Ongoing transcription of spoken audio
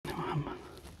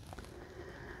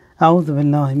أعوذ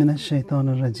بالله من الشيطان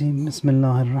الرجيم بسم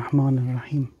الله الرحمن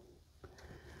الرحيم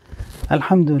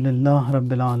الحمد لله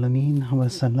رب العالمين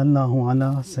وصلى الله على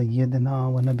سيدنا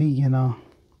ونبينا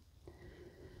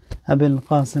أبي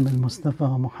القاسم المصطفى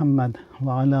محمد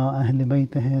وعلى أهل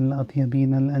بيته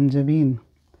الأطيبين الأنجبين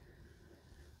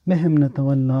بهم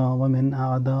نتولى ومن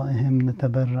أعدائهم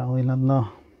نتبرأ إلى الله.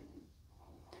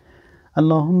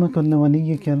 اللهم كن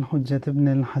لوليك الحجة ابن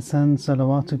الحسن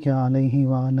صلواتك عليه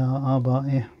وعلى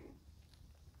آبائه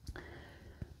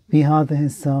في هذه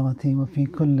الساعة وفي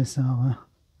كل ساعة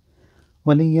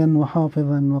وليا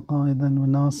وحافظا وقائدا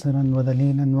وناصرا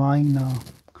وذليلا وعينا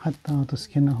حتى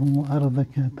تسكنه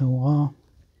أرضك توعا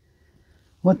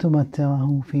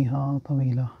وتمتعه فيها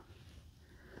طويلا.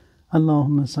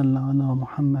 اللهم صل على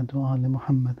محمد وآل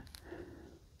محمد.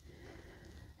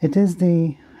 It is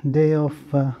the day of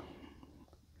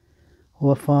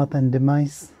Wafat and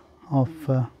demise of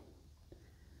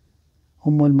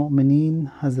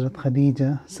al-Mu'mineen, Hazrat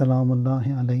Khadija,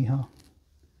 Salamullahi alayha.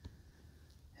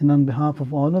 And on behalf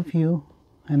of all of you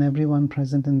and everyone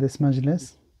present in this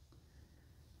majlis,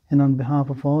 and on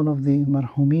behalf of all of the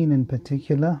marhumeen in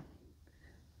particular,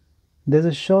 there's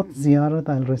a short ziyarat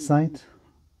I'll recite.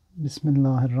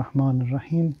 Bismillah ar-Rahman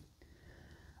ar-Rahim.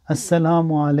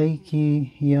 Assalamu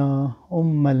alayki ya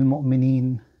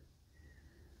al-Mu'mineen.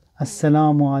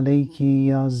 Assalamu alayki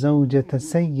ya zawjata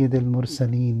Sayyid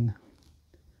al-Mursaleen.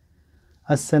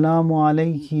 Assalamu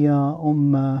alayki ya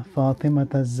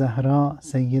Fatimata al-Zahra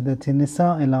Sayyidati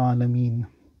Nisa al-Alameen.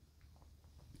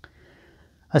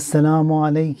 Assalamu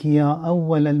alayki ya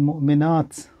awwal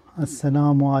al-Mu'minat.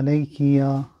 Assalamu alayki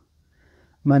ya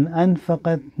man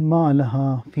anfaqat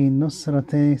malaha fi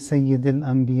nusrati Sayyid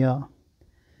al-Anbiya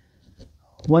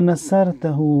wa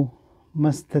nasartahu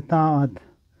mastata'at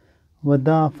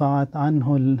ودافعت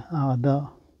عنه الأعداء.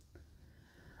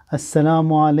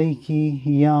 السلام عليك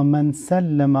يا من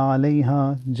سلم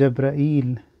عليها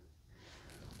جبرائيل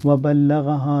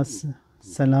وبلغها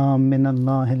سلام من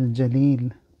الله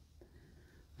الجليل.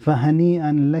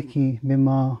 فهنيئا لك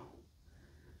بما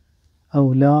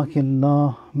أولاك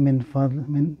الله من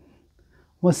فضل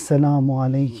والسلام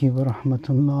عليك ورحمة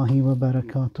الله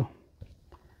وبركاته.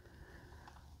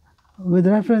 With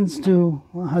reference to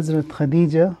Hazrat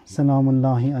Khadija,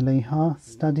 Salamullahi alayha,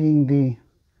 studying the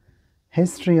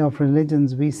history of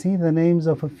religions, we see the names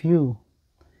of a few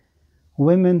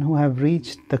women who have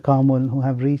reached the Kamul, who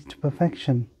have reached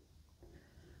perfection.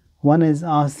 One is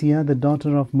Asiya, the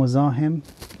daughter of Muzahim,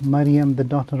 Maryam, the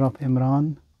daughter of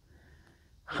Imran,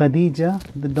 Khadija,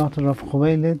 the daughter of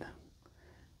Khuwaylid,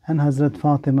 and Hazrat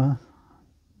Fatima,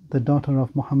 the daughter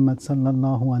of Muhammad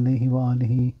sallallahu alayhi wa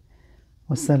alihi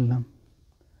wasallam.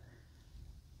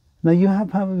 Now we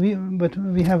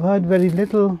have heard very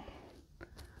little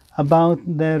about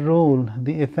their role,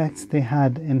 the effects they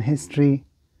had in history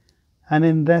and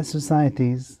in their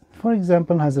societies. For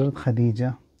example, Hazrat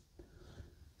Khadija,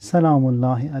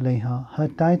 Salamullahi alayha, her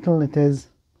title it is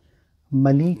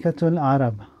Malikatul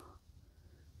Arab.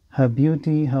 Her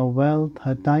beauty, her wealth,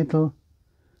 her title,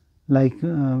 like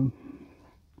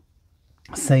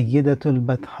Sayyidatul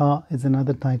Batha is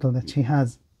another title that she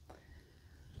has.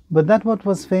 But that what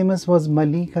was famous was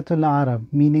Malikatul Arab,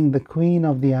 meaning the queen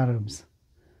of the Arabs,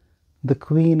 the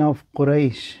queen of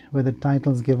Quraysh, were the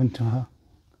titles given to her.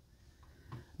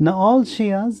 Now all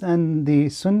Shias and the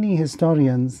Sunni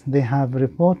historians, they have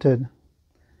reported,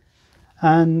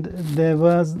 and there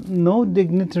was no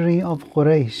dignitary of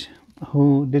Quraysh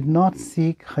who did not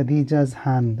seek Khadija's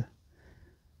hand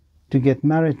to get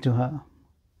married to her.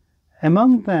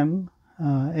 Among them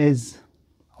is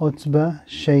Utbah,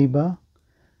 Shayba,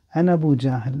 and Abu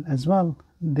Jahl as well.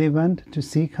 They went to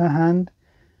seek her hand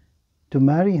to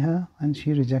marry her, and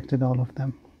she rejected all of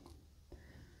them.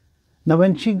 Now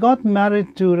when she got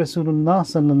married to Rasulullah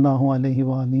sallallahu alaihi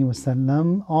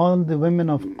wasallam, all the women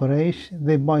of Quraysh,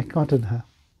 they boycotted her.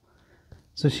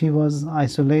 So she was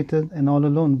isolated and all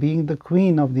alone, being the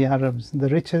queen of the Arabs, the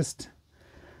richest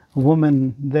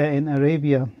woman there in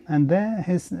Arabia. And there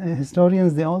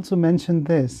historians, they also mentioned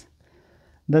this,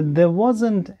 that there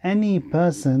wasn't any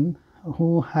person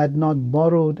who had not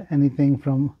borrowed anything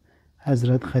from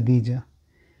Hazrat Khadija.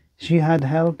 She had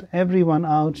helped everyone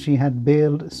out, she had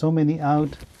bailed so many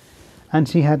out, and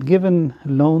she had given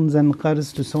loans and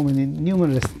qars to so many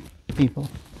numerous people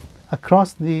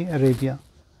across the Arabia.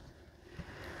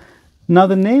 Now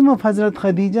the name of Hazrat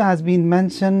Khadija has been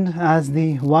mentioned as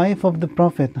the wife of the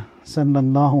Prophet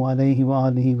sallallahu alaihi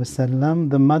wasallam,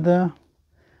 the mother.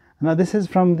 Now this is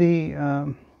from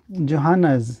the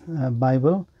Johanna's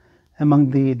Bible,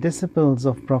 among the disciples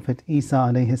of Prophet Isa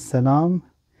alayhi salam.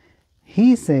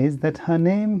 He says that her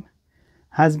name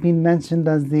has been mentioned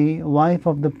as the wife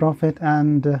of the Prophet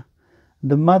and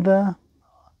the mother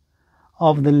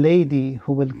of the lady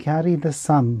who will carry the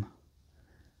sun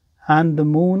and the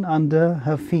moon under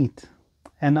her feet,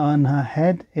 and on her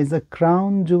head is a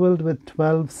crown jeweled with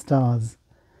 12 stars.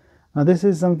 Now this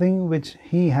is something which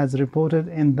he has reported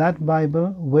in that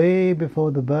Bible way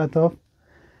before the birth of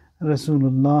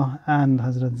Rasulullah and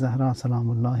Hazrat Zahra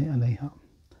salamullahi alayha.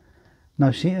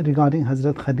 Now regarding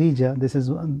Hazrat Khadija, this is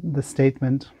the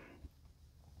statement.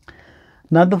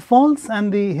 Now the false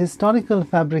and the historical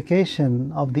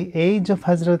fabrication of the age of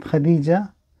Hazrat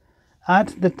Khadija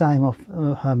at the time of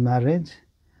her marriage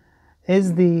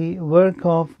is the work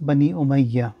of Bani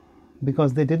Umayyah,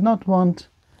 because they did not want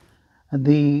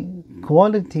the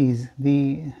qualities,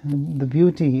 the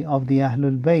beauty of the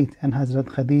Ahlul Bayt and Hazrat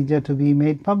Khadija to be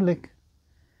made public.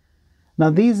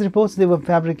 Now these reports, they were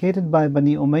fabricated by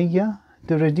Bani Umayyah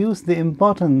to reduce the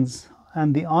importance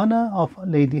and the honor of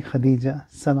Lady Khadija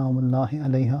salamullahi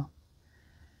alayha.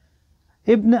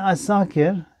 Ibn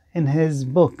Asakir in his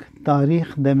book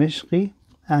Tarikh Damashqi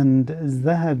and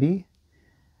Zahabi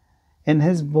in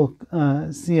his book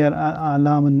Siyar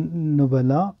A'lam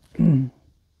al-Nubala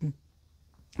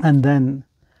and then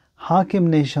Hakim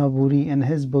Naysaburi in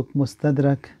his book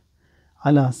Mustadrak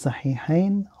ala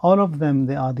Sahihain, all of them,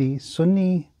 they are the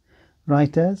Sunni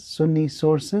writers, Sunni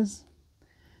sources,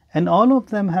 and all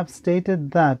of them have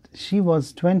stated that she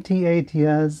was 28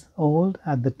 years old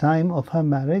at the time of her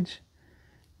marriage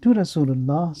to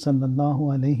Rasulullah sallallahu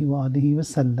alayhi wa alihi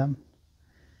wasallam.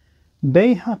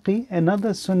 Bayhaqi,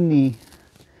 another Sunni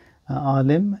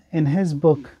alim, in his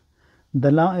book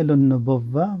Dala'ilun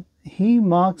Nubuwwah, he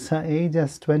marks her age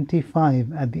as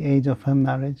 25 at the age of her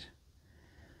marriage.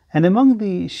 And among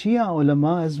the Shia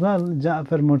ulama as well,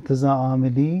 Ja'far Murtaza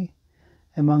Amili,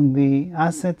 among the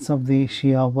assets of the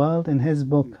Shia world, in his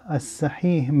book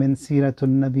As-Sahih min Siratul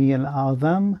Nabi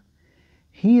al-A'zam,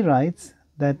 he writes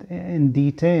that in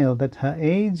detail that her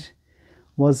age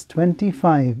was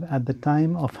 25 at the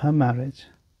time of her marriage.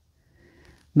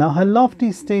 Now her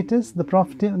lofty status, the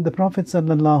Prophet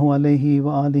sallallahu alaihi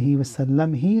wa alihi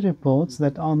wasallam, he reports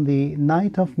that on the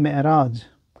night of Mi'raj,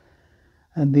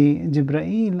 the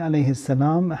Jibreel alayhi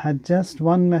salam had just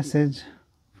one message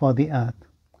for the earth,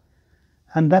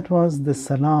 and that was the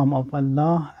salam of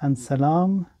Allah and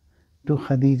salam to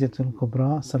Khadijatul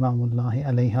Kubra salamullahi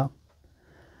alayha.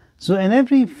 So in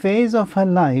every phase of her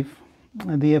life,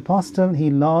 the apostle, he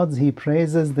lauds, he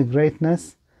praises the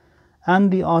greatness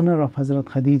and the honor of Hazrat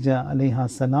Khadija alayha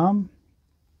salam,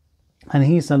 and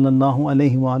he sallallahu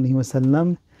alayhi wa alihi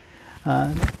wasallam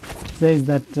says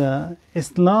that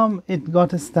Islam, it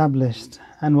got established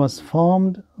and was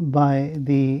formed by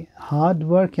the hard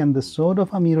work and the sword of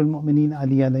Amirul Mu'mineen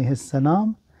Ali alayhi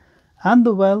salam and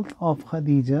the wealth of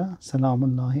Khadija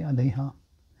salamullahi alayha.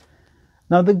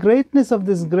 Now the greatness of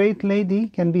this great lady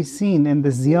can be seen in the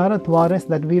Ziyarat Waris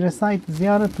that we recite.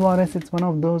 Ziyarat Waris, it's one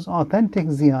of those authentic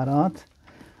ziyarat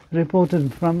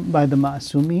reported by the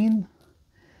Ma'asumeen.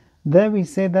 There we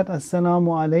say that Assalamu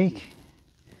alayka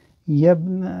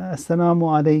yabna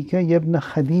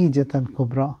Khadijat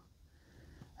al-Kubra.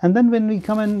 And then when we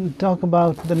come and talk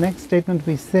about the next statement,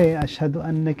 we say Ashhadu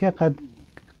annaka qad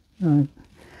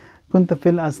kunta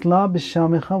fil aslab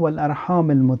al-shamikha wal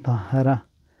arham al-mutahhara.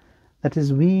 That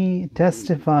is, we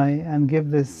testify and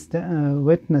give this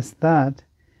witness that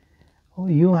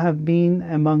you have been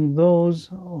among those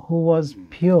who was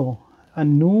pure, a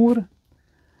nur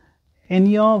in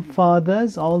your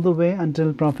fathers all the way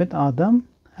until Prophet Adam,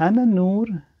 and a nur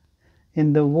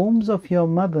in the wombs of your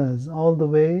mothers all the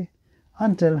way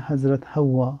until Hazrat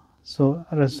Hawa. So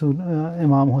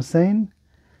Imam Hussein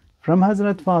from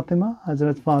Hazrat Fatima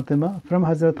from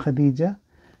Hazrat Khadija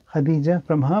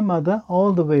from her mother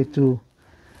all the way to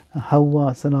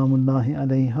Hawa salamullahi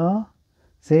alayha,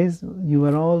 says you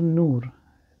are all nur.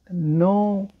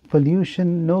 No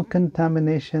pollution, no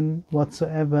contamination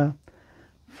whatsoever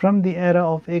from the era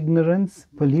of ignorance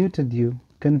polluted you,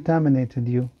 contaminated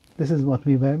you. This is what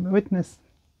we witness.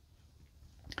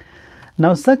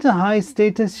 Now such a high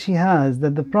status she has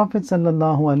that the Prophet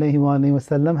sallallahu alaihi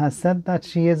wasallam has said that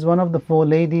she is one of the four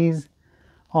ladies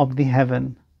of the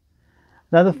heaven.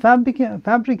 Now the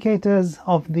fabricators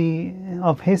of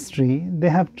history, they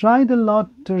have tried a lot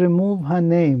to remove her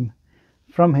name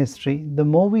from history. The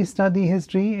more we study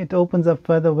history, it opens up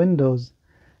further windows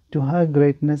to her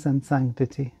greatness and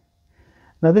sanctity.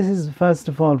 Now this is first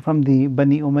of all from the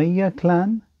Bani Umayyah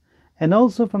clan, and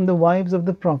also from the wives of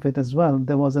the Prophet as well.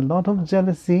 There was a lot of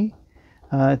jealousy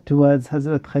towards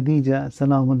Hazrat Khadija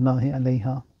salamullahi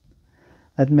alayha.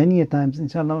 That many a times,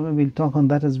 inshallah, we'll talk on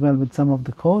that as well with some of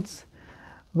the quotes,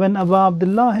 When Abu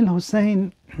Abdullah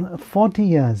al-Hussein, 40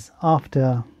 years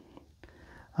after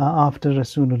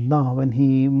Rasulullah,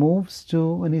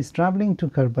 when he's traveling to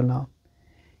Karbala,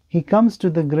 he comes to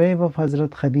the grave of Hazrat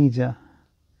Khadija,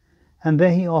 and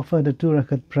there he offered a 2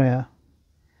 rakat prayer,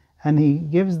 and he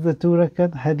gives the 2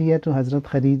 rakat hadiyah to Hazrat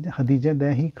Khadija.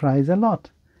 There he cries a lot.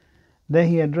 There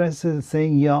he addresses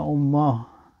saying, Ya Ummah,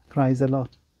 cries a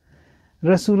lot.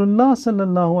 Rasulullah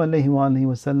sallallahu alayhi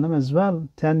wasallam as well,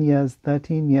 10 years,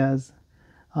 13 years,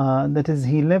 that is,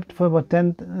 he lived for about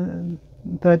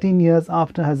 13 years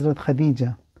after Hazrat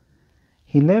Khadija.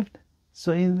 He lived,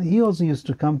 so he also used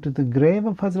to come to the grave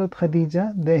of Hazrat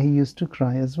Khadija. There he used to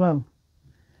cry as well.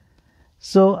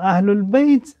 So Ahlul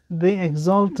Bayt, they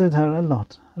exalted her a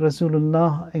lot.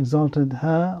 Rasulullah exalted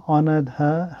her, honored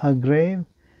her grave.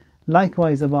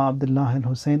 Likewise, Abu Abdullah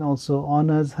al-Hussein also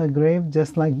honors her grave,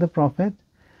 just like the Prophet.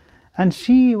 And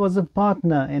she was a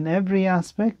partner in every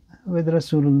aspect with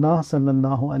Rasulullah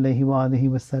sallallahu alaihi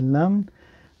wasallam.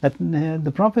 That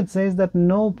the Prophet says that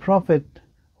no Prophet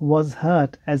was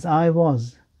hurt as I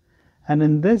was. And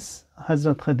in this,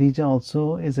 Hazrat Khadija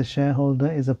also is a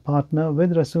shareholder, is a partner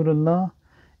with Rasulullah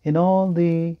in all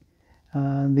the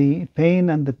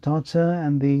pain and the torture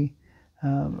and the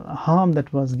harm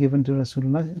that was given to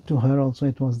Rasulullah. To her also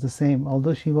it was the same.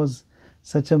 Although she was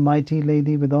such a mighty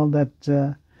lady with all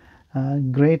that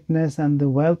greatness and the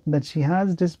wealth that she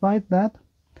has, despite that,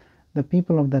 the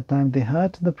people of that time, they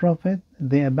hurt the Prophet,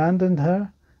 they abandoned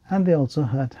her, and they also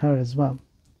hurt her as well.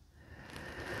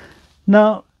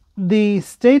 Now, the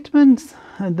statements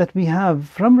that we have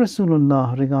from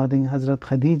Rasulullah regarding Hazrat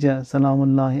Khadija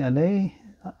salamullahi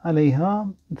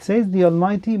alayha, says the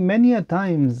Almighty many a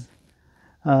times,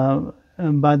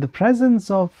 by the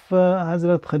presence of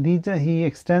Hazrat Khadija, He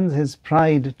extends His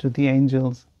pride to the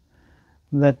angels,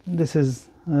 that this is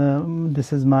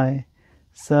my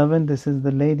servant, this is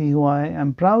the lady who I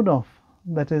am proud of.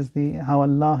 That is how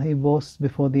Allah, He boasts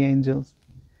before the angels.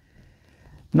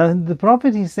 Now the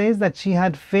Prophet, he says that she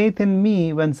had faith in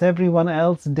me whence everyone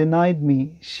else denied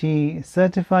me. She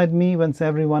certified me whence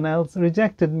everyone else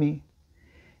rejected me.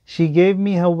 She gave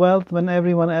me her wealth when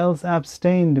everyone else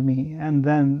abstained me. And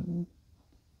then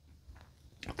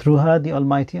through her the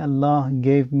Almighty Allah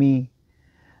gave me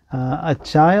a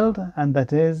child, and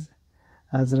that is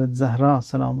Hazrat Zahra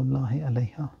salamullahi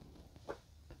alayha.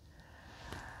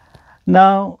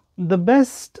 Now the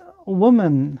best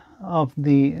woman of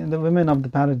the women of the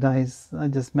paradise, I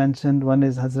just mentioned, one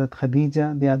is Hazrat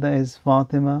Khadija, the other is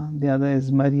Fatima, the other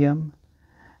is Maryam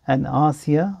and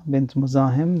Asiya bint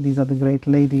Muzahim. These are the great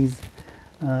ladies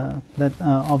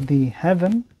of the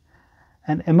heaven.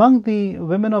 And among the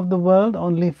women of the world,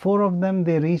 only 4 of them,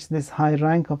 they reach this high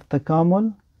rank of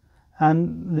takamul,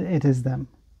 and it is them.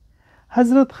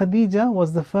 Hazrat Khadija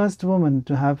was the first woman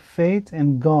to have faith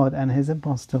in God and His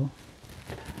apostle.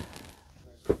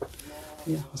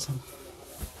 Yeah, Hassan.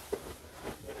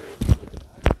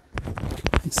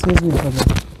 Excuse me for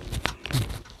that.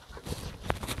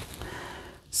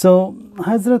 So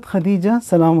Hazrat Khadija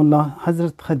salamullahi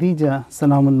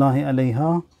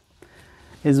alayha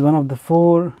is one of the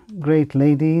 4 great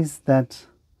ladies that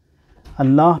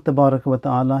Allah tabaraka wa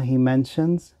ta'ala, He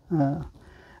mentions,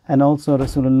 and also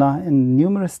Rasulullah in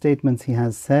numerous statements He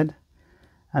has said,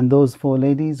 and those 4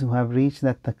 ladies who have reached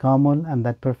that takamul and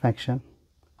that perfection.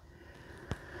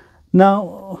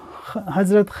 Now,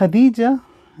 Hazrat Khadija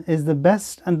is the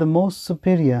best and the most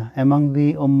superior among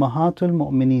the Ummahatul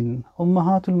Mu'mineen.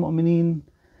 Ummahatul Mu'mineen,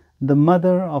 the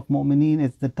mother of Mu'mineen,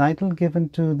 is the title given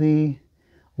to the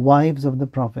wives of the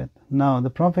Prophet. Now, the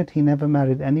Prophet, he never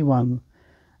married anyone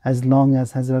as long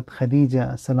as Hazrat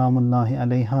Khadija salamullahi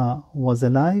alayha was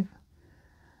alive.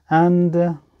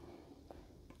 And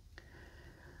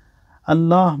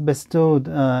Allah bestowed,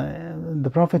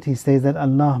 the Prophet, he says that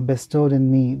Allah bestowed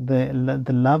in me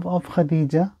the love of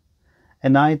Khadija,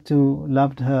 and I too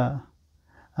loved her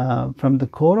from the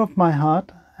core of my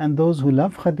heart, and those who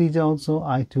love Khadija also,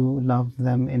 I too love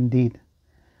them indeed.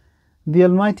 The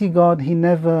Almighty God, He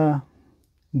never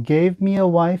gave me a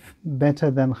wife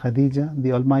better than Khadija.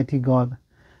 The Almighty God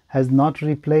has not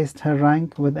replaced her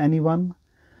rank with anyone.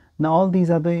 Now all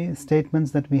these are the statements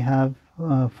that we have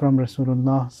from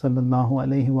Rasulullah sallallahu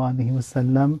alaihi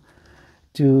wasallam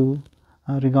to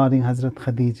regarding Hazrat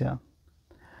Khadija.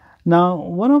 Now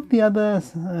one of the other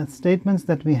statements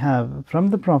that we have from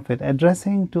the Prophet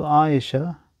addressing to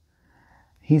Aisha,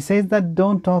 he says that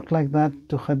don't talk like that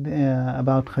to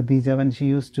about Khadija when she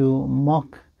used to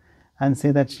mock and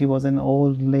say that she was an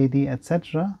old lady,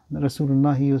 etc.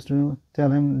 Rasulullah, he used to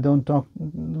tell him, don't talk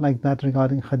like that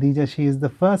regarding Khadija. She is the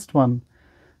first one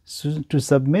to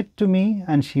submit to me,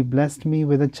 and she blessed me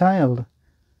with a child.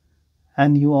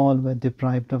 and you all were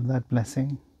deprived of that blessing.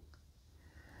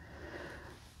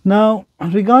 Now,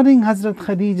 regarding Hazrat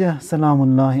Khadija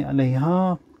Salamullahi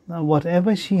alayha,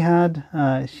 whatever she had,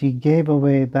 she gave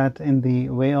away that in the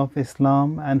way of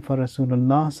Islam and for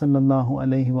Rasulullah Sallallahu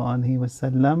Alaihi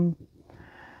Wasallam.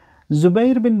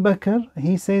 Zubayr bin Bakr,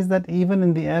 he says that even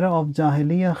in the era of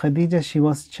Jahiliyyah, Khadija, she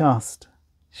was chaste,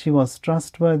 she was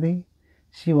trustworthy,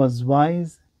 she was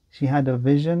wise, she had a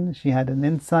vision, she had an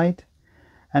insight.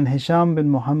 And Hisham bin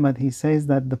Muhammad, he says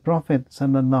that the Prophet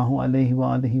Sallallahu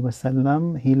Alaihi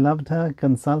Wasallam, he loved her,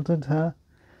 consulted her.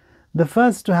 The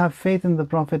first to have faith in the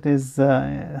Prophet is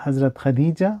Hazrat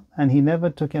Khadija, and he never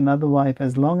took another wife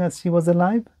as long as she was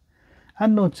alive,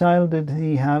 and no child did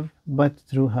he have but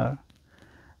through her.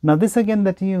 Now this again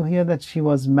that you hear that she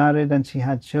was married and she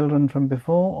had children from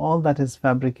before, all that is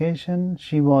fabrication.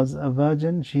 She was a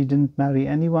virgin, she didn't marry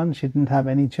anyone, she didn't have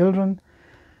any children.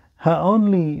 Her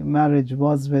only marriage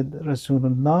was with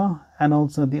Rasulullah, and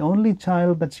also the only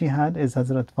child that she had is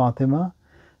Hazrat Fatima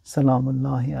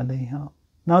Salamullahi alayha.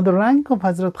 Now the rank of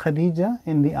Hazrat Khadija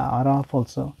in the A'raf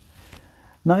also.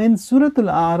 Now in Surah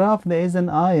Al-A'raf there is an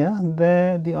ayah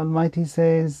there the Almighty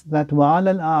says that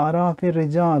وَعَلَى الْأَعْرَافِ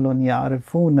رِجَالٌ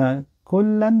يَعْرِفُونَ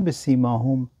كُلًّا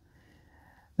بِسِيمَاهُمْ.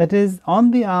 That is, on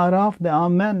the A'raf there are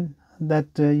men that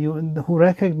who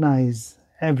recognize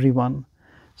everyone.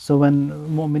 So when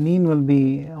Mu'mineen will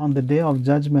be on the day of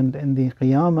judgment in the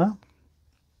Qiyamah,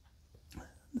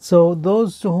 so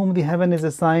those to whom the heaven is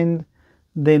assigned,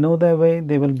 they know their way,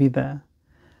 they will be there.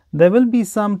 There will be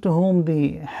some to whom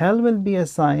the hell will be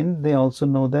assigned, they also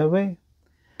know their way.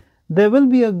 There will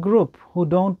be a group who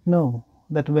don't know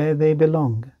that where they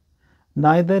belong.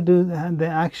 Neither do their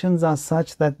actions are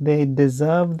such that they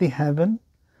deserve the heaven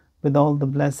with all the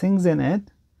blessings in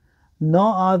it,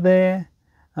 nor are they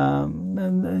the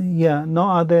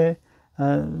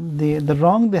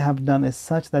wrong they have done is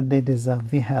such that they deserve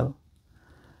the hell.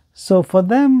 So for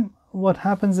them, what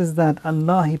happens is that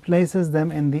Allah, He places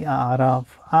them in the A'raf.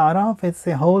 A'raf is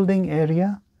a holding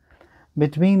area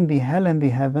between the hell and the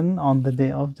heaven on the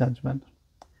day of judgment.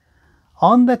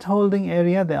 On that holding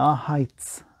area there are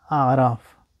heights, A'raf.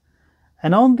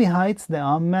 And on the heights there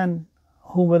are men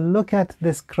who will look at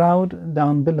this crowd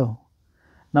down below.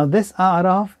 Now this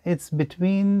A'raf, it's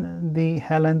between the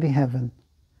hell and the heaven.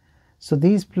 So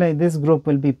this group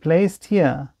will be placed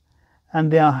here, and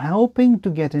they are hoping to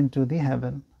get into the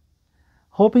heaven.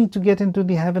 Hoping to get into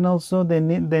the heaven also, there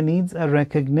needs a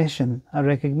recognition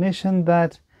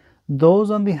that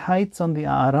those on the heights on the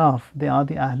A'raf, they are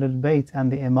the Ahlul Bayt and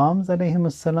the Imams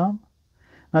alayhimus salam.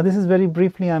 Now this is very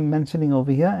briefly I'm mentioning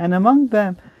over here, and among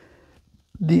them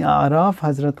the A'raf,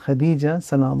 Hazrat Khadija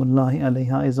Salamullahi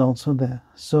alayha is also there.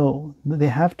 So they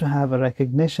have to have a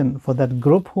recognition for that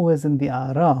group who is in the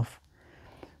A'raf.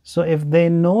 So if they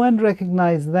know and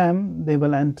recognize them, they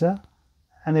will enter.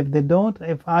 And if they don't,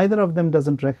 if either of them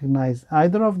doesn't recognize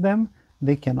either of them,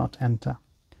 they cannot enter.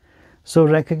 So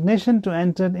recognition to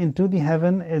enter into the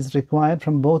heaven is required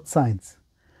from both sides.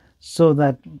 So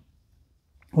that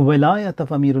wilayat of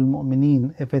Amirul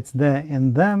Mu'mineen, if it's there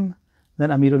in them, then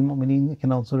Amirul Mu'mineen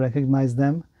can also recognize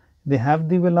them. They have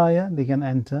the wilayah, they can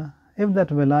enter. If that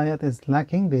wilayat is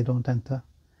lacking, they don't enter.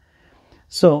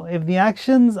 So if the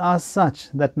actions are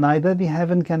such that neither the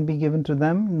heaven can be given to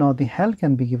them nor the hell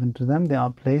can be given to them, they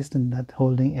are placed in that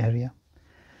holding area.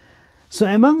 So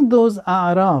among those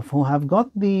A'raf who have got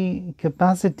the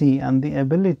capacity and the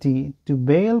ability to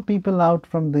bail people out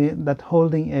from that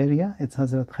holding area, it's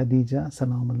Hazrat Khadija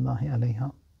Salamullahi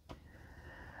alayha.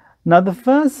 Now the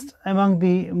first among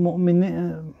the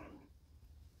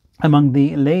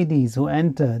ladies who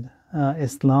entered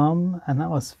Islam and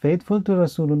was faithful to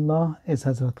Rasulullah is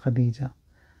Hazrat Khadija.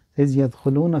 It says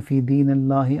يَدْخُلُونَ فِي دِينِ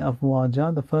اللَّهِ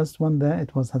أَفْوَاجًا. The first one there,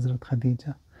 it was Hazrat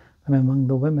Khadija from among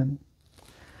the women.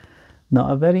 Now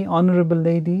a very honorable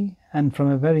lady and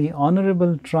from a very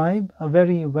honorable tribe, a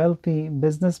very wealthy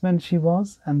businesswoman she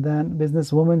was,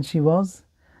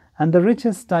 and the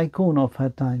richest tycoon of her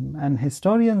time. And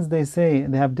historians, they say,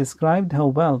 they have described her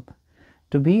wealth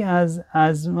to be as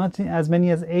many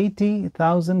as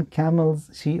 80,000 camels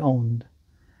she owned.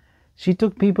 She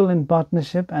took people in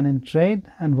partnership and in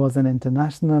trade and was on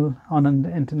international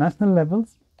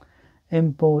levels,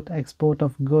 import, export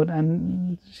of good,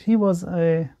 and she was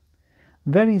a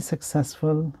very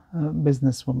successful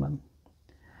businesswoman.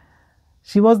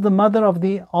 She was the mother of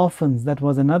the orphans. That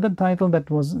was another title that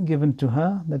was given to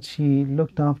her, that she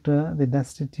looked after the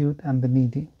destitute and the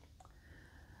needy.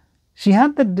 She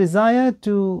had the desire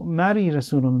to marry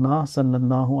Rasulullah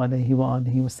sallallahu alaihi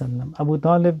wasallam. Abu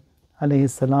Talib alayhi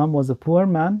salam was a poor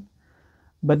man,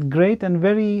 but great and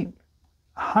very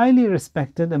highly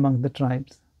respected among the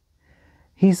tribes.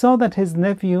 He saw that his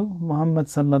nephew Muhammad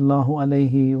sallallahu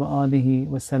alaihi wa alihi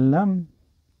wasallam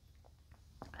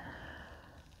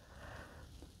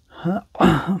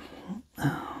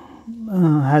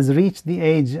has reached the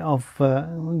age of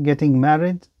getting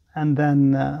married, and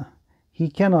then he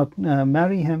cannot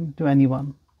marry him to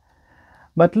anyone.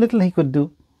 But little he could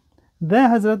do. There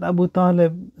Hazrat Abu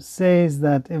Talib says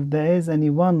that if there is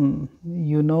anyone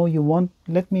you know you want,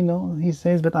 let me know. He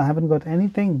says, but I haven't got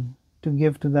anything to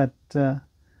give to that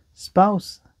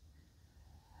spouse.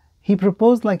 He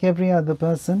proposed like every other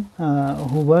person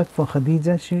who worked for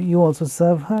Khadija, you also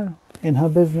serve her in her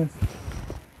business.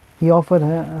 He offered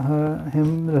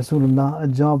him, Rasulullah, a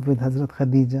job with Hazrat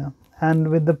Khadija. And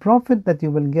with the profit that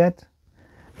you will get,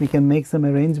 we can make some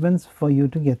arrangements for you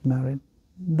to get married.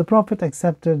 The Prophet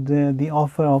accepted the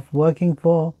offer of working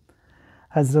for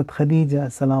Hazrat Khadija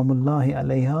salamullahi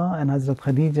alayha, and Hazrat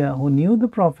Khadija, who knew the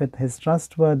Prophet, his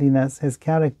trustworthiness, his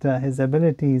character, his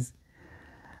abilities,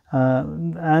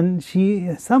 and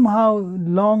she somehow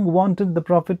long wanted the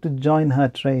Prophet to join her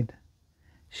trade.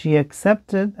 She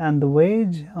accepted, and the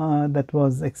wage that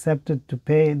was accepted to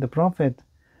pay the Prophet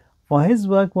for his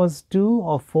work was 2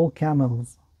 or 4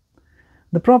 camels.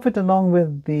 The Prophet, along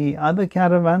with the other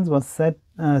caravans, was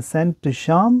sent to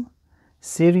Sham,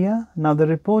 Syria. Now the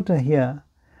reporter here,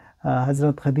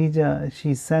 Hazrat Khadija,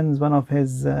 she sends one of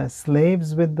his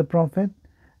slaves with the Prophet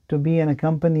to be in a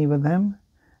company with him,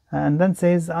 and then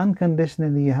says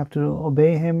unconditionally you have to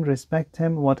obey him, respect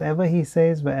him, whatever he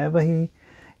says, whatever he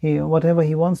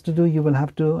wants to do, you will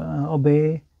have to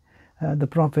obey the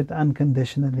Prophet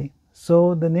unconditionally.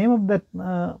 So the name of that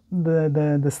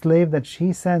the slave that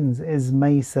she sends is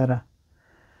Maysara.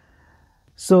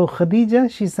 So Khadija,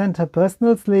 she sent her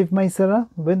personal slave Maysara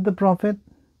with the Prophet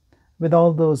with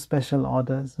all those special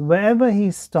orders. Wherever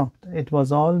he stopped, it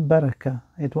was all barakah,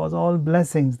 it was all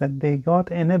blessings that they got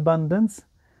in abundance,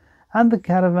 and the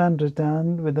caravan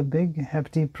returned with a big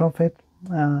hefty profit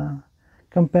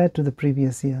compared to the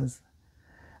previous years.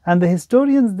 And the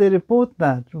historians, they report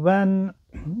that when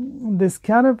this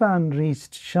caravan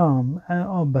reached Sham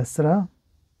or Basra,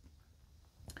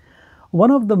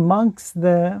 one of the monks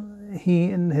there,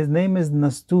 his name is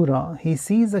Nastura, he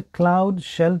sees a cloud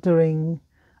sheltering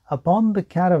upon the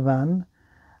caravan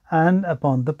and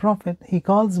upon the Prophet. He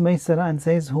calls Maysara and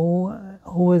says,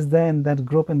 who is there in that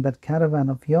group, in that caravan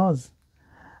of yours,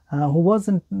 who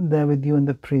wasn't there with you in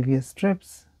the previous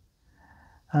trips?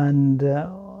 And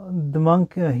the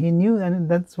monk, he knew, and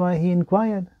that's why he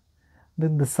inquired.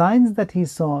 The signs that he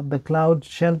saw, the cloud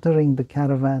sheltering the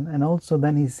caravan, and also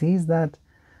then he sees that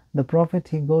the Prophet,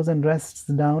 he goes and rests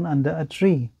down under a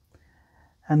tree.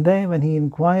 And there when he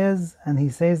inquires, and he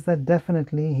says that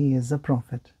definitely he is a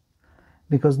Prophet,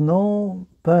 because no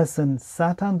person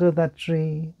sat under that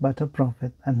tree but a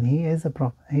Prophet, and he is a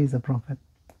Prophet.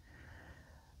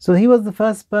 So he was the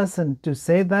first person to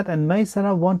say that, and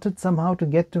Maysara wanted somehow to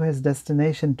get to his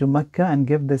destination, to Mecca, and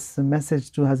give this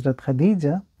message to Hazrat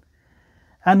Khadija.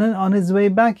 And on his way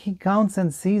back, he counts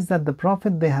and sees that the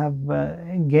Prophet, they have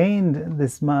gained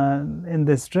this in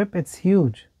this trip. It's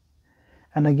huge.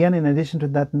 And again, in addition to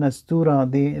that, Nastura,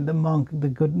 the monk, the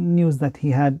good news that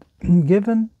he had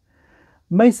given,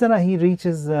 Maysara, he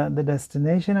reaches the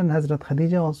destination, and Hazrat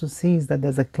Khadija also sees that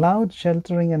there's a cloud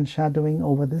sheltering and shadowing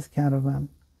over this caravan.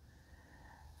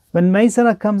 When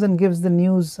Maysara comes and gives the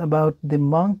news about the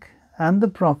monk and the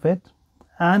Prophet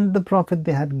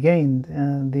they had gained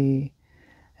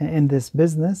in this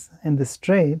business, in this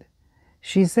trade,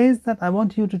 she says that I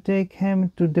want you to take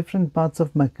him to different parts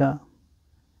of Mecca.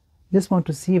 Just want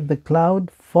to see if the cloud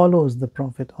follows the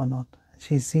Prophet or not.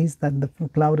 She sees that the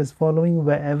cloud is following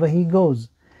wherever he goes.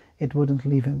 It wouldn't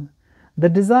leave him. The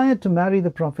desire to marry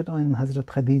the Prophet in Hazrat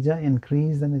Khadija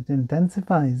increased, and it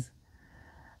intensifies.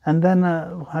 And then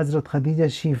Hazrat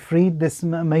Khadija, she freed this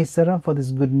Maysara for this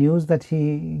good news that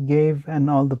he gave, and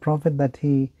all the Prophet that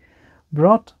he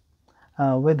brought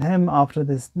with him after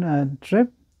this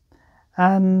trip.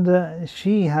 And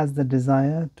she has the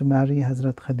desire to marry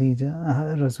Hazrat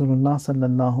Khadija, Rasulullah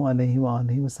sallallahu alayhi wa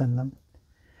alihi wasallam.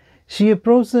 She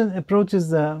approaches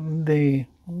the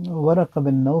Waraqa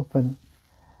bin Nawfal,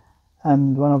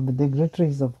 and one of the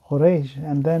dignitaries of Quraysh,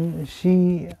 and then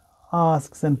she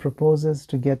asks and proposes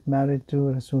to get married to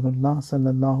Rasulullah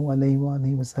sallallahu alayhi wa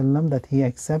alihi wasallam, that he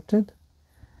accepted.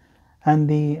 And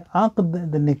the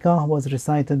aqd, the nikah, was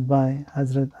recited by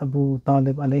Hazrat Abu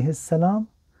Talib alayhi salam.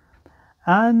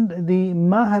 And the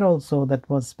mahr also that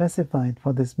was specified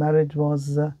for this marriage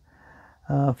was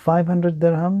 500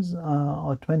 dirhams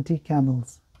or 20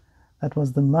 camels. That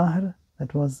was the mahr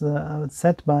that was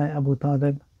set by Abu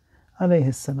Talib alayhi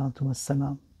salatu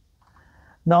wassalam.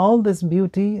 Now all this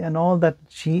beauty and all that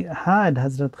she had,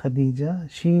 Hazrat Khadija,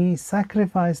 she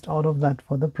sacrificed all of that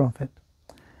for the Prophet.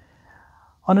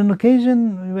 On an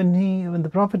occasion when the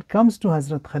Prophet comes to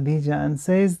Hazrat Khadija and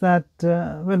says that,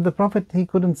 the Prophet, he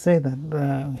couldn't say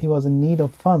that, he was in need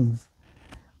of funds.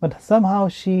 But somehow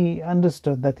she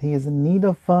understood that he is in need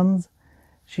of funds.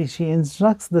 She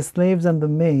instructs the slaves and the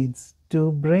maids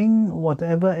to bring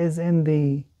whatever is in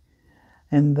the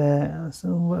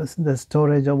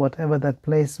storage or whatever that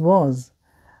place was,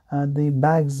 the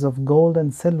bags of gold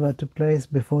and silver to place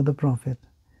before the Prophet.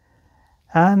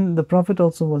 And the Prophet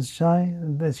also was shy.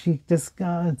 She just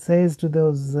says to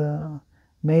those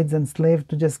maids and slaves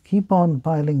to just keep on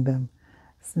piling them.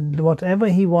 Whatever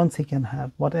he wants he can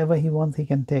have, whatever he wants he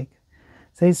can take.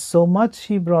 Says so much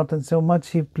she brought and so much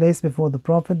she placed before the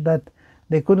Prophet that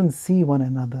they couldn't see one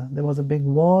another. There was a big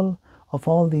wall of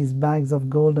all these bags of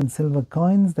gold and silver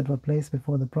coins that were placed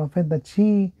before the Prophet, that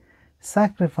she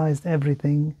sacrificed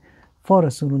everything for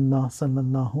Rasulullah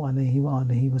sallallahu alaihi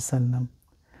wasallam.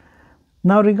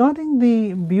 Now regarding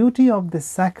the beauty of this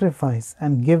sacrifice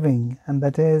and giving, and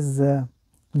that is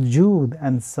Jood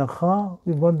and Sakha,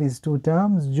 we've got these two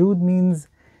terms. Jood means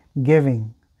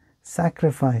giving,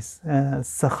 sacrifice,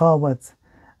 Sakhawat,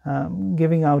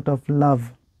 giving out of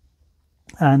love.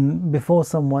 And before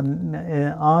someone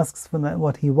asks for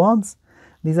what he wants,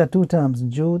 these are two terms,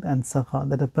 Jood and Sakha,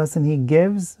 that a person he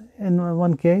gives in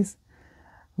one case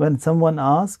when someone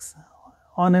asks.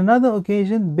 On another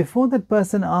occasion, before that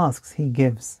person asks, he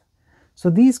gives. So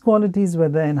these qualities were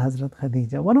there in Hazrat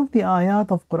Khadija. One of the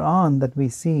ayat of Quran that we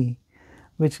see,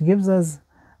 which gives us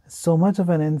so much of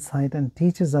an insight and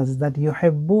teaches us that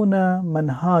يُحِبُّونَ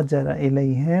مَنْ هَاجَرَ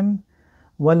إِلَيْهِمْ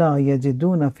وَلَا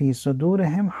يَجِدُونَ فِي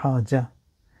صُدُورِهِمْ حَاجَةً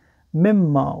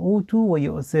مِمَّا أُوتُوا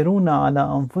وَيُؤْثِرُونَ عَلَى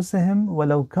أَنفُسِهِمْ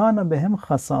وَلَوْ كَانَ بِهِمْ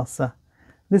خَصَاصَةٌ.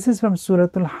 This is from Surah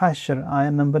Al-Hashr,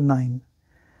 ayah number 9.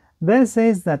 There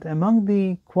says that among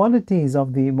the qualities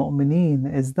of the mu'mineen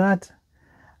is that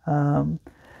and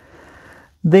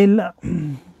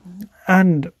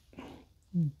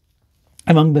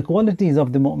among the qualities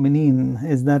of the mu'mineen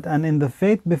is that, and in the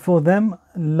faith before them,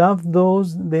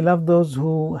 they love those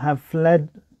who have fled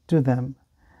to them,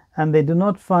 and they do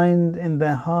not find in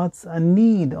their hearts a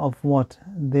need of what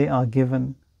they are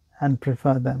given, and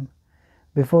prefer them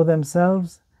before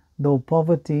themselves, though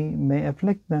poverty may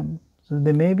afflict them. So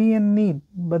they may be in need,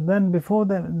 but then before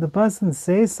the person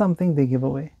says something, they give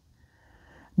away.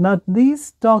 Now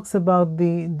these talks about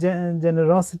the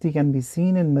generosity can be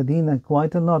seen in Medina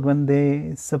quite a lot when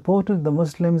they supported the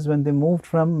Muslims when they moved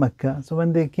from Mecca. So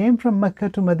when they came from Mecca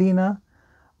to Medina,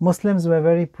 Muslims were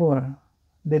very poor.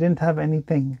 They didn't have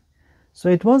anything. So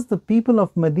it was the people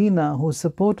of Medina who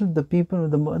supported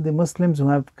the Muslims who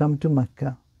have come to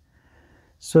Mecca.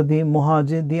 So the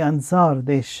Muhajir, the Ansar,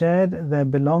 they shared their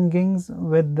belongings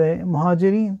with the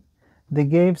Muhajirin. They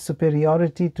gave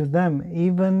superiority to them.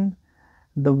 Even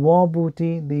the war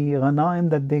booty, the ghanaim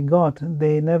that they got,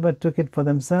 they never took it for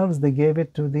themselves. They gave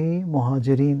it to the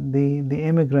Muhajirin, the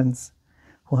immigrants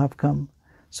who have come.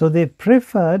 So they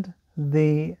preferred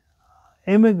the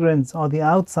immigrants or the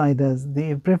outsiders.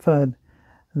 They preferred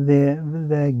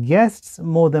the guests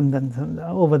more than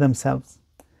over themselves.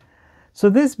 So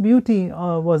this beauty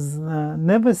was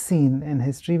never seen in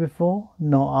history before,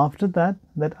 nor after that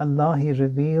Allah, He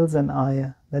reveals an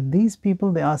ayah that these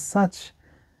people, they are such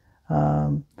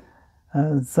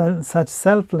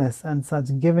selfless and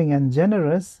such giving and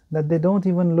generous that they don't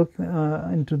even look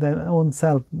into their own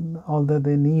self, although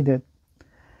they need it.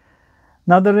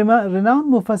 Now the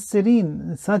renowned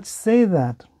Mufassirin such say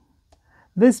that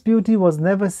this beauty was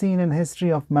never seen in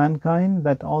history of mankind,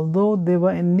 that although they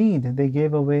were in need, they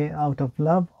gave away out of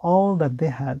love all that they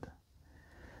had.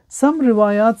 Some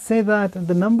riwayat say that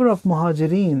the number of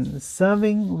Muhajirin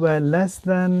serving were less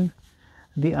than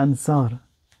the Ansar.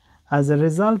 As a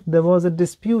result, there was a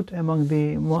dispute among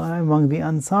the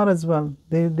Ansar as well.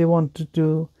 They wanted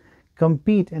to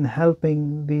compete in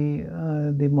helping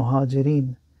the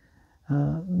Muhajirin.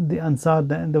 The Ansar,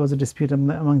 there was a dispute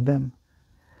among them.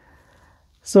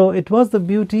 So it was the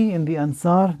beauty in the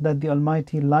Ansar that the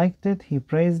Almighty liked it, He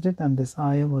praised it, and this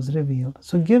ayah was revealed.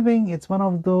 So giving, it's one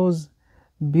of those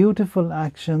beautiful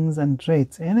actions and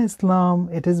traits. In Islam,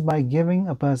 it is by giving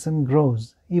a person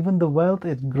grows. Even the wealth,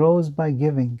 it grows by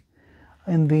giving.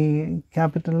 In the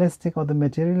capitalistic or the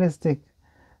materialistic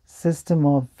system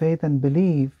of faith and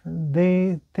belief,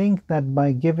 they think that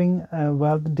by giving,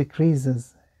 wealth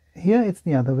decreases. Here it's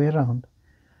the other way around.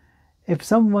 If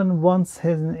someone wants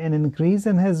an increase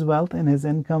in his wealth, in his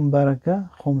income,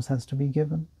 barakah, khums has to be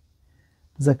given.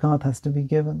 zakat has to be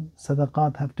given,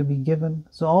 sadaqat have to be given.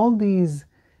 So all these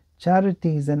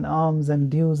charities and alms and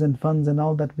dues and funds and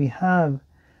all that we have,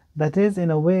 that is in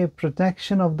a way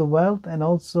protection of the wealth and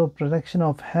also protection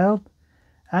of health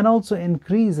and also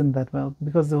increase in that wealth.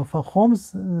 Because for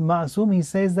Khums Ma'asum, he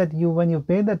says that when you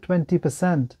pay that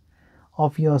 20%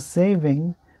 of your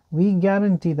saving, we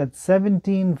guarantee that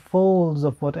 17 folds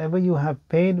of whatever you have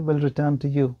paid will return to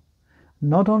you.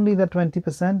 Not only that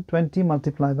 20%, 20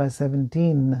 multiplied by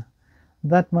 17,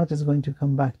 that much is going to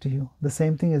come back to you. The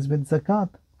same thing is with zakat.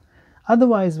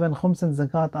 Otherwise, when khums and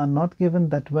zakat are not given,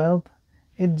 that wealth,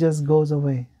 it just goes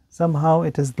away. Somehow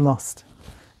it is lost.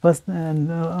 First,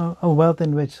 and a wealth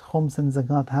in which khums and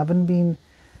zakat haven't been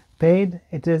paid,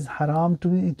 it is haram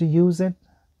to use it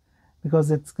because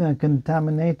it's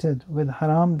contaminated with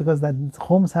haram, because that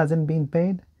khums hasn't been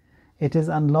paid. It is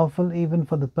unlawful even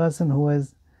for the person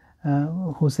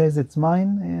who says it's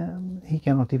mine, he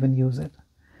cannot even use it.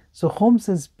 So khums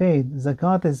is paid,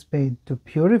 zakat is paid to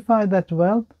purify that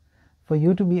wealth, for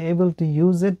you to be able to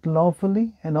use it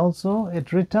lawfully, and also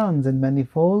it returns in many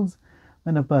folds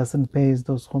when a person pays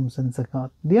those khums and zakat.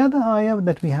 The other ayah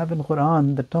that we have in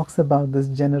Quran that talks about this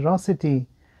generosity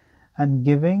and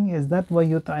giving is that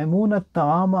وَيُطْعِمُونَ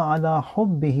الطَّعَامَ عَلَى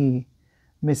حُبِّهِ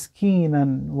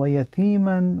مِسْكِينًا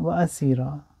وَيَتِيمًا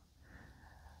وَأَسِيرًا.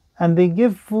 And they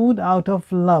give food out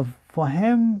of love for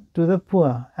him to the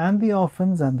poor and the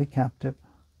orphans and the captive.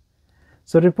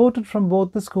 So reported from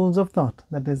both the schools of thought,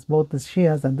 that is both the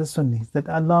Shias and the Sunnis, that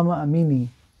Allama Amini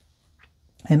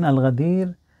in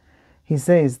Al-Ghadir, he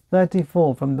says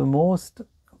 34 from the most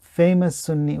famous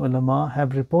Sunni ulama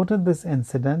have reported this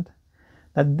incident,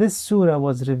 that this surah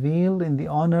was revealed in the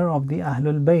honor of the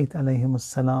Ahlul Bayt alayhimus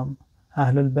salam,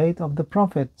 Ahlul Bayt of the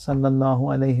Prophet sallallahu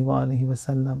alayhi wa alihi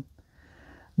wasallam.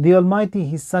 The Almighty,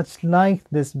 He such liked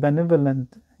this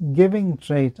benevolent giving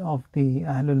trait of the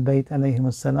Ahlul Bayt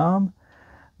alayhimus salam,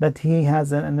 that He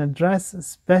has an address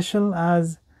special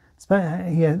as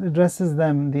He addresses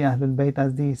them, the Ahlul Bayt,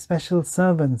 as the special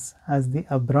servants, as the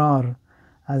abrar,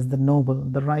 as the noble,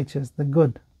 the righteous, the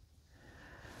good.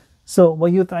 So,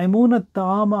 وَيُطْعِمُونَ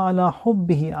الطَّعَامَ عَلَى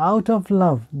حُبِّهِ, out of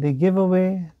love, they give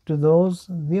away to those,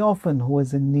 the orphan who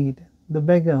is in need, the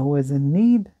beggar who is in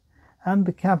need, and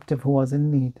the captive who was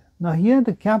in need. Now here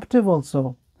the captive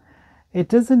also,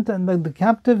 it isn't, the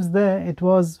captives there, it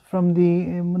was from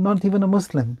not even a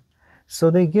Muslim. So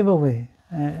they give away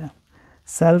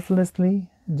selflessly,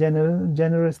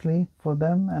 generously for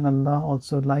them, and Allah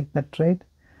also liked that trait,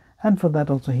 and for that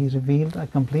also He revealed a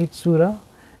complete surah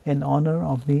in honor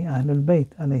of the Ahlul Bayt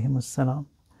alayhimus salam.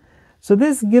 So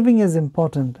this giving is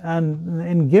important, and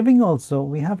in giving also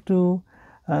we have to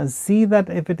see that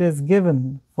if it is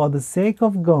given for the sake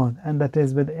of God, and that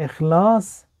is with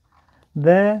ikhlas,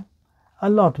 there a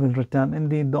lot will return. In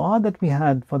the dua that we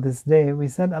had for this day, we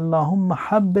said, Allahumma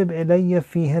habbib ilayya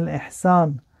fihi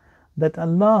al-ihsan, that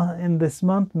Allah in this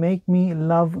month make me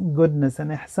love goodness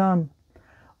and ihsan.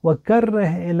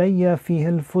 وَكَرِّهْ إِلَيَّ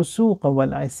فِيهِ الْفُسُوقَ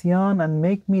وَالْعِصْيَانَ, and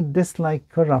make me dislike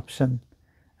corruption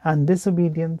and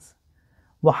disobedience.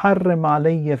 وَحَرِّمْ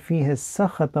عَلَيَّ فِيهِ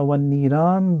السَّخَطَ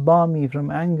وَالنِّيرَانَ, bar me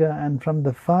from anger and from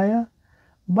the fire,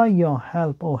 by your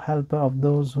help, O helper of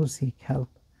those who seek help.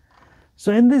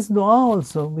 So in this dua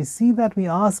also, we see that we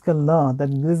ask Allah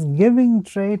that this giving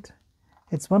trait,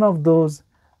 it's one of those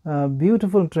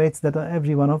beautiful traits that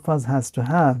every one of us has to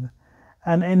have.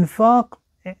 And infaq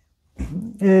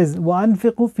is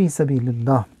وَأَنْفِقُوا فِي سَبِيلِ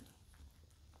اللَّهِ.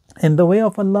 In the way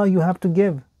of Allah, you have to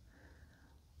give.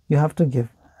 You have to give.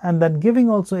 And that giving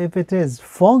also, if it is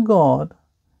for God,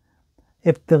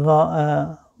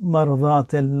 ابتغاء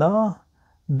مرضات الله,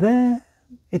 there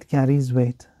it carries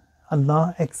weight.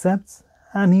 Allah accepts,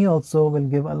 and He also will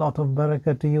give a lot of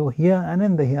barakah to you here and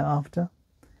in the hereafter.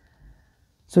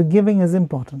 So giving is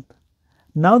important.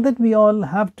 Now that we all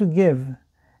have to give,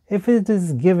 if it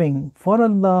is giving for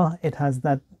Allah, it has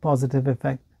that positive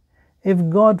effect. If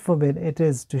God forbid it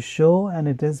is to show and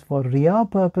it is for riyah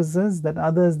purposes that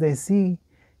others they see,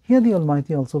 here the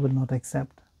Almighty also will not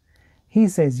accept. He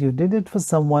says, you did it for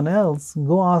someone else,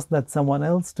 go ask that someone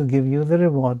else to give you the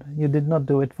reward. You did not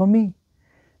do it for me.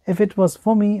 If it was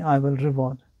for me, I will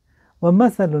reward.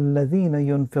 وَمَثَلُ الَّذِينَ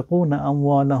يُنْفِقُونَ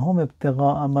أَمْوَالَهُمْ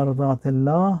ابْتِغَاءَ مَرْضَاتِ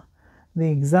اللَّهِ, the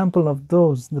example of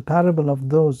those, the parable of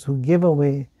those who give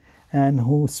away and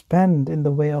who spend in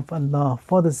the way of Allah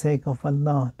for the sake of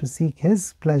Allah to seek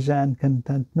His pleasure and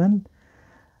contentment,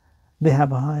 they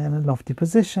have a high and a lofty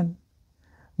position.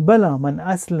 بَلَى مَنْ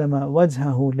أَسْلَمَ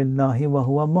وَجْهَهُ لِلَّهِ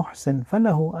وَهُوَ مُحْسِنٌ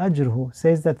فَلَهُ أَجْرُهُ,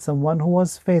 says that someone who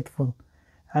was faithful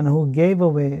and who gave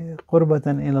away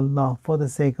qurbatan ilallah, for the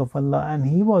sake of Allah, and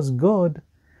he was good,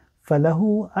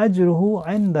 فَلَهُ أَجْرُهُ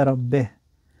عِنْدَ رَبِّهِ.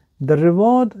 The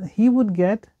reward he would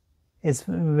get is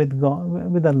with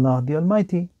God, with Allah the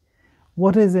Almighty.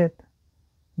 What is it?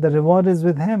 The reward is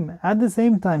with Him. At the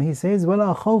same time, He says,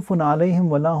 وَلَا خَوْفٌ عَلَيْهِمْ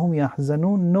وَلَا هُمْ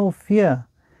يَحْزَنُونَ. No fear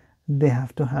they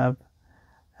have to have.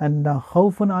 And لَا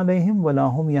خَوْفٌ عَلَيْهِمْ وَلَا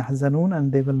هُمْ يَحْزَنُونَ,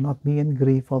 and they will not be in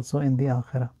grief also in the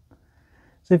Akhirah.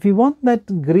 So if you want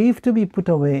that grief to be put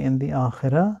away in the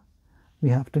Akhirah, we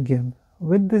have to give.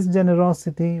 With this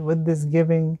generosity, with this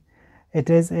giving, it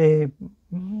is a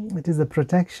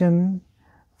protection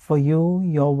for you,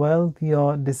 your wealth,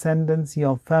 your descendants,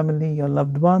 your family, your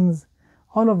loved ones.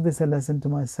 All of this a lesson to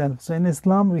myself. So in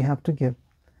Islam we have to give.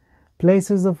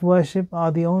 Places of worship are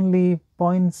the only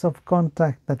points of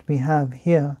contact that we have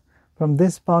here from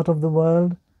this part of the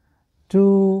world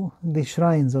to the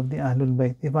shrines of the Ahlul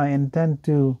Bayt. If I intend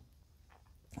to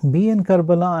be in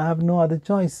Karbala, I have no other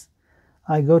choice.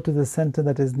 I go to the center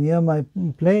that is near my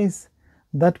place.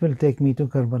 That will take me to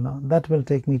Karbala. That will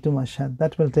take me to Mashhad.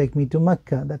 That will take me to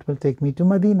Mecca. That will take me to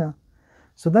Medina.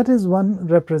 So that is one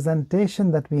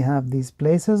representation that we have, these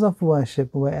places of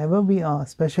worship wherever we are,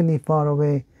 especially far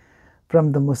away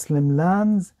from the Muslim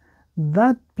lands.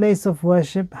 That place of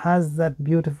worship has that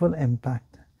beautiful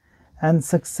impact, and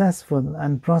successful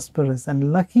and prosperous,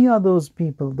 and lucky are those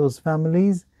people, those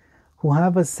families who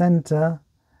have a center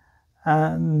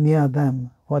near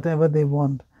them. Whatever they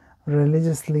want,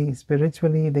 religiously,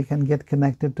 spiritually, they can get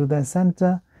connected to their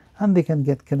center, and they can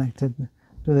get connected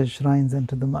to the shrines and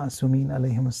to the Ma'asumeen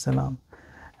alayhimus salam.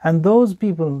 And those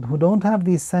people who don't have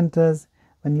these centers,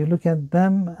 when you look at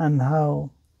them and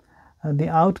how the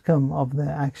outcome of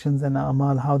their actions and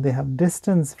amal, how they have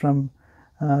distance from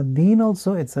deen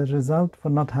also, it's a result for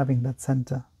not having that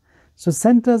center. So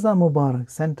centers are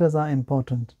mubarak, centers are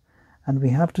important, and we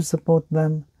have to support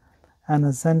them. And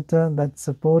a center that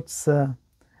supports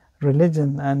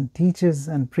religion and teaches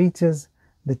and preaches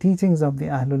the teachings of the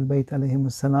Ahlul Bayt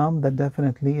alayhimus salam, that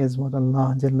definitely is what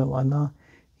Allah Jalla wa Ala,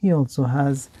 He also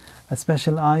has a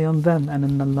special eye on them. And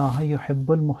in Allah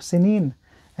yuhibbul muhsineen,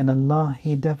 and Allah,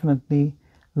 He definitely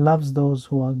loves those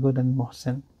who are good and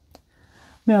muhsin.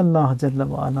 May Allah Jalla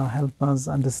wa Ala help us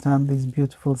understand these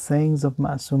beautiful sayings of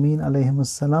Ma'asumeen alayhimus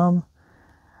salam,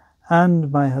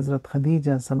 and by Hazrat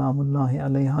Khadija salamullahi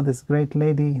alayha, this great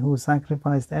lady who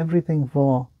sacrificed everything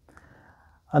for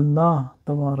Allah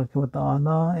Tabaraka wa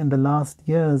Ta'ala in the last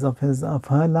years of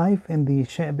her life in the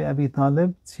Shi'b Abi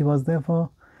Talib. She was there for,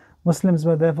 Muslims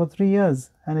were there for 3 years,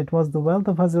 and it was the wealth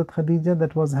of Hazrat Khadija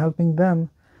that was helping them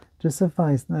to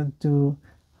suffice, to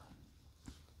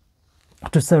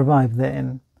survive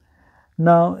therein.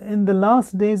 Now, in the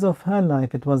last days of her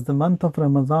life, it was the month of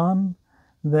Ramadan,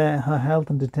 her health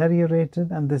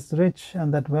deteriorated, and this rich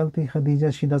and that wealthy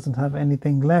Khadija, she doesn't have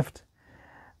anything left.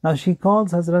 Now she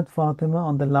calls Hazrat Fatima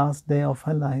on the last day of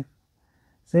her life,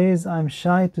 says, I'm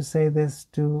shy to say this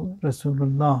to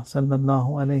Rasulullah sallallahu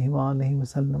alayhi wa alayhi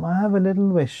wasallam. I have a little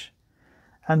wish,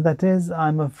 and that is,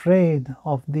 I'm afraid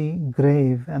of the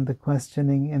grave and the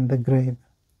questioning in the grave.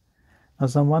 Now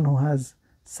someone who has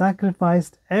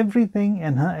sacrificed everything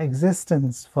in her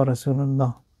existence for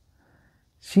Rasulullah,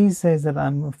 she says that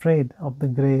I'm afraid of the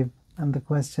grave and the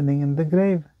questioning in the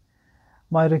grave.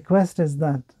 My request is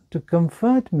that to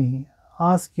comfort me,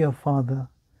 ask your father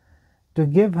to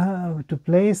give her, to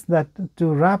place that,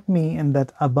 to wrap me in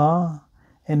that abba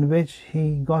in which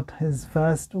he got his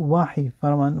first wahi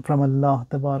from Allah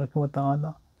Tabaraka wa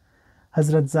Ta'ala.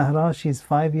 Hazrat Zahra, she's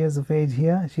 5 years of age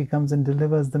here. She comes and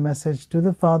delivers the message to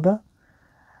the father.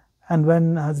 And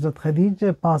when Hazrat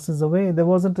Khadija passes away, there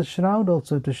wasn't a shroud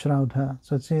also to shroud her.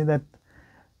 So say that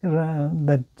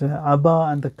abba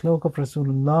and the cloak of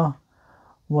Rasulullah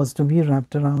was to be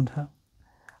wrapped around her.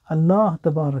 Allah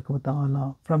Tabarak wa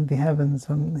Ta'ala from the heavens,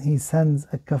 when He sends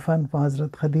a kafan for Hazrat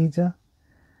Khadija,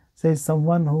 says,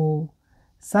 someone who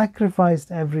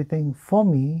sacrificed everything for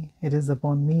me, it is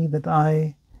upon me that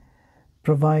I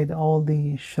provide all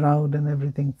the shroud and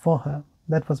everything for her.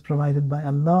 That was provided by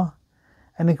Allah.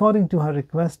 And according to her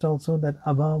request also, that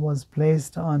abba was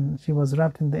placed on, she was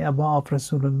wrapped in the abba of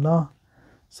Rasulullah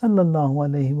sallallahu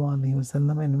alayhi wa alayhi wa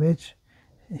sallam, in which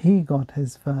he got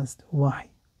his first wahi.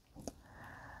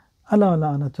 ألا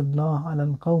لعنة الله على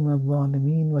القوم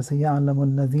الظالمين وسيعلم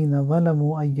الذين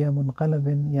ظلموا أي منقلب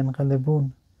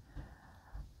ينقلبون.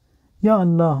 Ya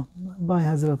Allah, by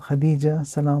Hazrat Khadija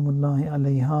salamullahi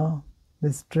alayha,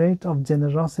 this trait of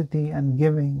generosity and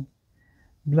giving,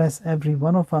 bless every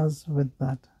one of us with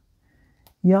that.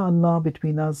 Ya Allah,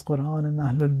 between us, Quran and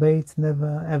Ahlul Bayt,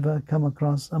 never ever come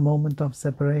across a moment of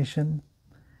separation.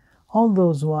 All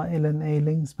those who are ill and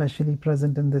ailing, especially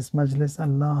present in this majlis,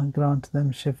 Allah grant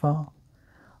them shifa.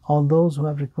 all those who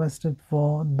have requested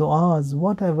for du'as,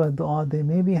 whatever du'a they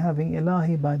may be having,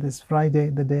 Ilahi, by this Friday,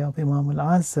 the day of Imam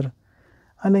al-Asr,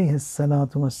 alayhi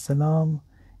salatu wassalam,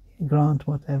 grant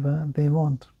whatever they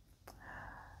want.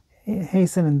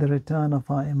 Hasten in the return of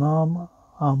our Imam,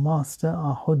 our Master,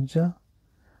 our Hujjah.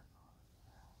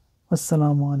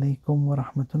 Wassalamu alaikum wa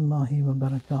rahmatullahi wa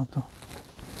barakatuh.